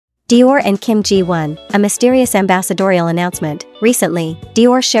Dior and Kim Ji-won, a mysterious ambassadorial announcement. Recently,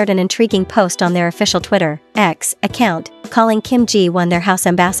 Dior shared an intriguing post on their official Twitter X account, calling Kim Ji-won their house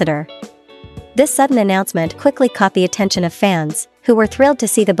ambassador. This sudden announcement quickly caught the attention of fans, who were thrilled to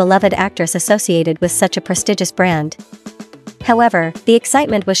see the beloved actress associated with such a prestigious brand. However, the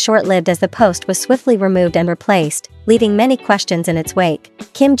excitement was short-lived as the post was swiftly removed and replaced, leaving many questions in its wake.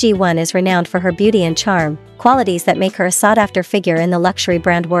 Kim Ji-won is renowned for her beauty and charm, qualities that make her a sought-after figure in the luxury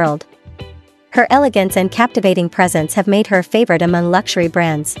brand world. Her elegance and captivating presence have made her a favorite among luxury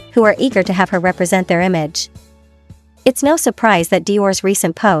brands, who are eager to have her represent their image. It's no surprise that Dior's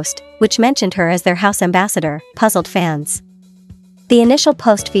recent post, which mentioned her as their house ambassador, puzzled fans. The initial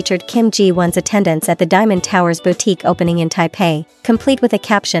post featured Kim Ji-won's attendance at the Diamond Towers boutique opening in Taipei, complete with a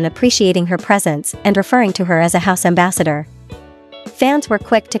caption appreciating her presence and referring to her as a house ambassador. Fans were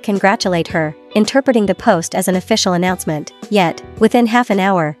quick to congratulate her, interpreting the post as an official announcement, yet, within half an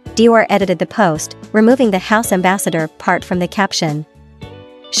hour, Dior edited the post, removing the house ambassador part from the caption.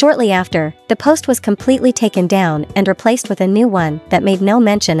 Shortly after, the post was completely taken down and replaced with a new one that made no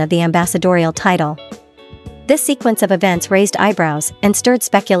mention of the ambassadorial title. This sequence of events raised eyebrows and stirred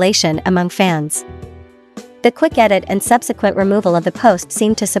speculation among fans. The quick edit and subsequent removal of the post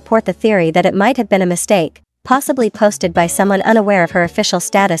seemed to support the theory that it might have been a mistake, possibly posted by someone unaware of her official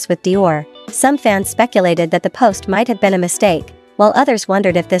status with Dior. Some fans speculated that the post might have been a mistake, while others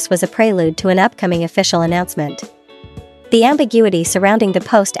wondered if this was a prelude to an upcoming official announcement. The ambiguity surrounding the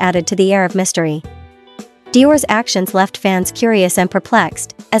post added to the air of mystery. Dior's actions left fans curious and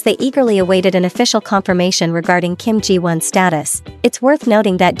perplexed, as they eagerly awaited an official confirmation regarding Kim Ji-won's status. It's worth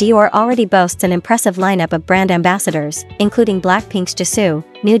noting that Dior already boasts an impressive lineup of brand ambassadors, including Blackpink's Jisoo,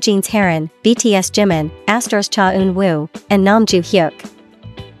 New Jeans Haran, BTS Jimin, Astor's Cha Eun-woo, and Namjoon Hyuk.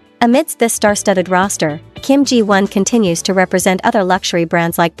 Amidst this star-studded roster, Kim Ji-won continues to represent other luxury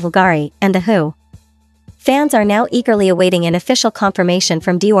brands like Bulgari and The Who. Fans are now eagerly awaiting an official confirmation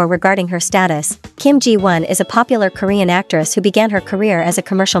from Dior regarding her status. Kim Ji-won is a popular Korean actress who began her career as a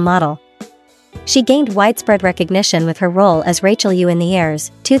commercial model. She gained widespread recognition with her role as Rachel Yu in The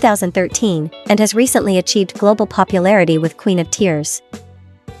Heirs, 2013, and has recently achieved global popularity with Queen of Tears.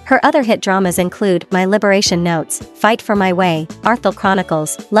 Her other hit dramas include My Liberation Notes, Fight for My Way, Arthur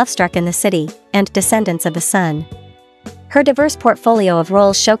Chronicles, Lovestruck in the City, and Descendants of the Sun. Her diverse portfolio of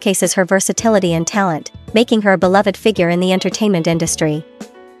roles showcases her versatility and talent, making her a beloved figure in the entertainment industry.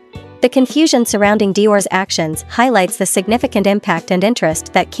 The confusion surrounding Dior's actions highlights the significant impact and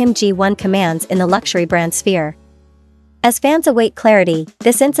interest that Kim Ji-won commands in the luxury brand sphere. As fans await clarity,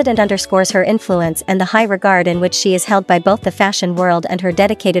 this incident underscores her influence and the high regard in which she is held by both the fashion world and her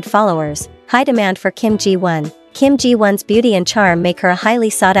dedicated followers. High demand for Kim Ji-won. Kim Ji-won's beauty and charm make her a highly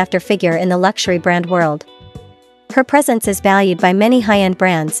sought-after figure in the luxury brand world. Her presence is valued by many high-end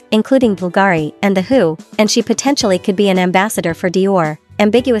brands, including Bulgari and The Who, and she potentially could be an ambassador for Dior.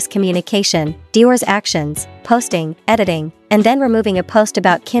 Ambiguous communication. Dior's actions, posting, editing, and then removing a post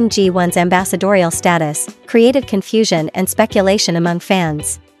about Kim Ji-won's ambassadorial status, created confusion and speculation among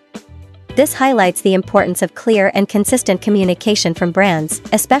fans. This highlights the importance of clear and consistent communication from brands,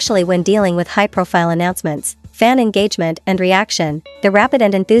 especially when dealing with high-profile announcements. Fan engagement and reaction. The rapid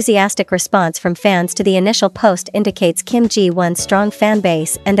and enthusiastic response from fans to the initial post indicates Kim Ji-won's strong fan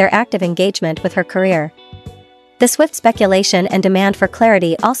base and their active engagement with her career. The swift speculation and demand for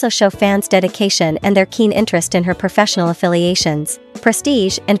clarity also show fans' dedication and their keen interest in her professional affiliations.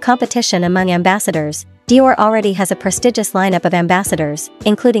 Prestige and competition among ambassadors. Dior already has a prestigious lineup of ambassadors,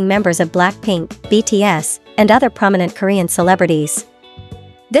 including members of Blackpink, BTS, and other prominent Korean celebrities.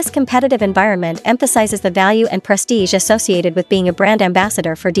 This competitive environment emphasizes the value and prestige associated with being a brand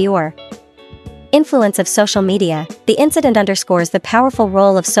ambassador for Dior. Influence of social media. The incident underscores the powerful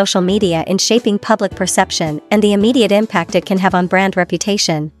role of social media in shaping public perception and the immediate impact it can have on brand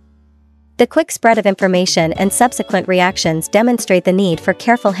reputation. The quick spread of information and subsequent reactions demonstrate the need for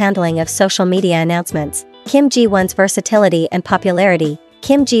careful handling of social media announcements. Kim Ji-won's versatility and popularity.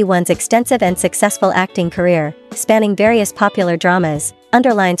 Kim Ji-won's extensive and successful acting career, spanning various popular dramas,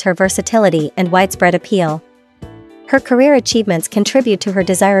 underlines her versatility and widespread appeal. Her career achievements contribute to her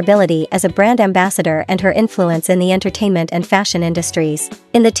desirability as a brand ambassador and her influence in the entertainment and fashion industries.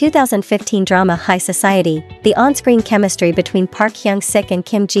 In the 2015 drama High Society, the on-screen chemistry between Park Hyung-sik and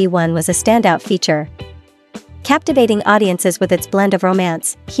Kim Ji-won was a standout feature, captivating audiences with its blend of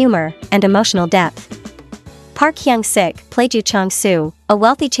romance, humor, and emotional depth. Park Hyung-sik played Yoo Chang-soo, a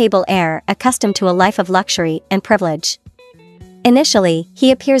wealthy chaebol heir accustomed to a life of luxury and privilege. Initially, he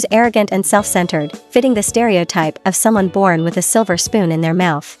appears arrogant and self-centered, fitting the stereotype of someone born with a silver spoon in their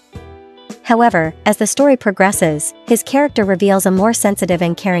mouth. However, as the story progresses, his character reveals a more sensitive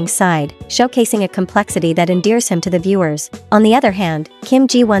and caring side, showcasing a complexity that endears him to the viewers. On the other hand, Kim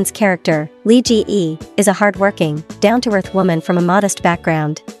Ji-won's character, Lee Ji-e, is a hardworking, down-to-earth woman from a modest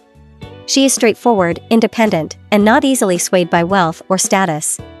background. She is straightforward, independent, and not easily swayed by wealth or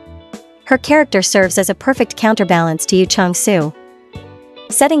status. Her character serves as a perfect counterbalance to Yoo Chang-soo,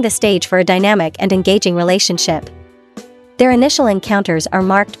 setting the stage for a dynamic and engaging relationship. Their initial encounters are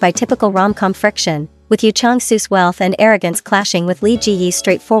marked by typical rom-com friction, with Yoo Chang-soo's wealth and arrogance clashing with Lee Ji-e's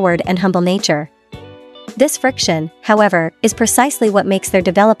straightforward and humble nature. This friction, however, is precisely what makes their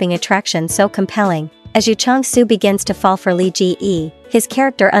developing attraction so compelling. As Yoo Chang-soo begins to fall for Lee Ji-e, his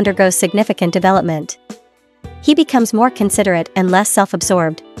character undergoes significant development. He becomes more considerate and less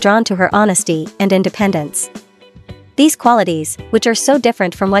self-absorbed, drawn to her honesty and independence. These qualities, which are so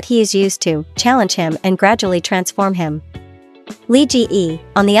different from what he is used to, challenge him and gradually transform him. Lee Ji-e,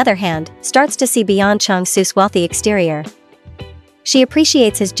 on the other hand, starts to see beyond Chang-soo's wealthy exterior. She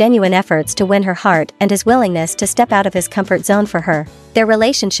appreciates his genuine efforts to win her heart and his willingness to step out of his comfort zone for her. Their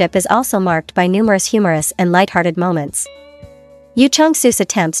relationship is also marked by numerous humorous and lighthearted moments. Yoo Chang-soo's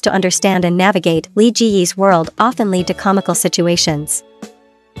attempts to understand and navigate Lee Ji-e's world often lead to comical situations.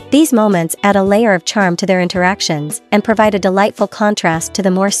 These moments add a layer of charm to their interactions and provide a delightful contrast to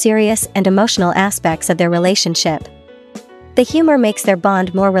the more serious and emotional aspects of their relationship. The humor makes their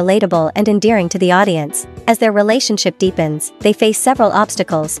bond more relatable and endearing to the audience. As their relationship deepens, they face several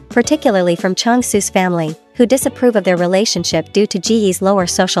obstacles, particularly from Chang-soo's family, who disapprove of their relationship due to Ji-e's lower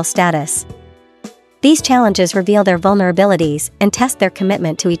social status. These challenges reveal their vulnerabilities and test their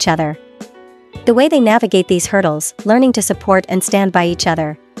commitment to each other. The way they navigate these hurdles, learning to support and stand by each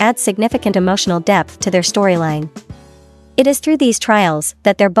other, adds significant emotional depth to their storyline. It is through these trials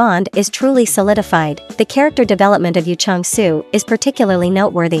that their bond is truly solidified. The character development of Yoo Chang-soo is particularly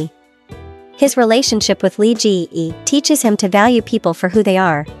noteworthy. His relationship with Lee Ji-e teaches him to value people for who they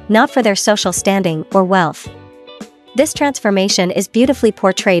are, not for their social standing or wealth. This transformation is beautifully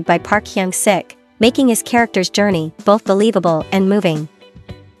portrayed by Park Hyung-sik, making his character's journey both believable and moving.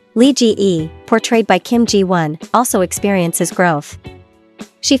 Lee Ji-e, portrayed by Kim Ji-won, also experiences growth.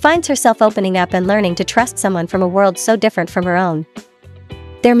 She finds herself opening up and learning to trust someone from a world so different from her own.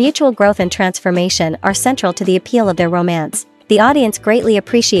 Their mutual growth and transformation are central to the appeal of their romance. The audience greatly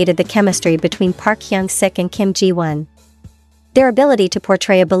appreciated the chemistry between Park Hyung-sik and Kim Ji-won. Their ability to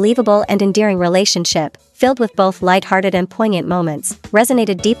portray a believable and endearing relationship, filled with both light-hearted and poignant moments,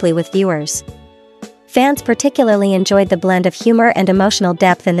 resonated deeply with viewers. Fans particularly enjoyed the blend of humor and emotional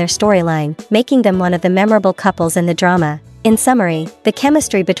depth in their storyline, making them one of the memorable couples in the drama. In summary, the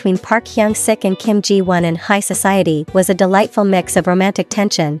chemistry between Park Hyung-sik and Kim Ji-won in High Society was a delightful mix of romantic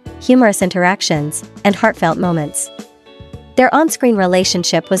tension, humorous interactions, and heartfelt moments. Their on-screen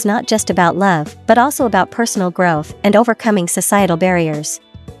relationship was not just about love, but also about personal growth and overcoming societal barriers.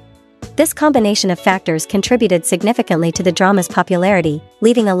 This combination of factors contributed significantly to the drama's popularity,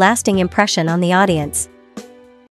 leaving a lasting impression on the audience.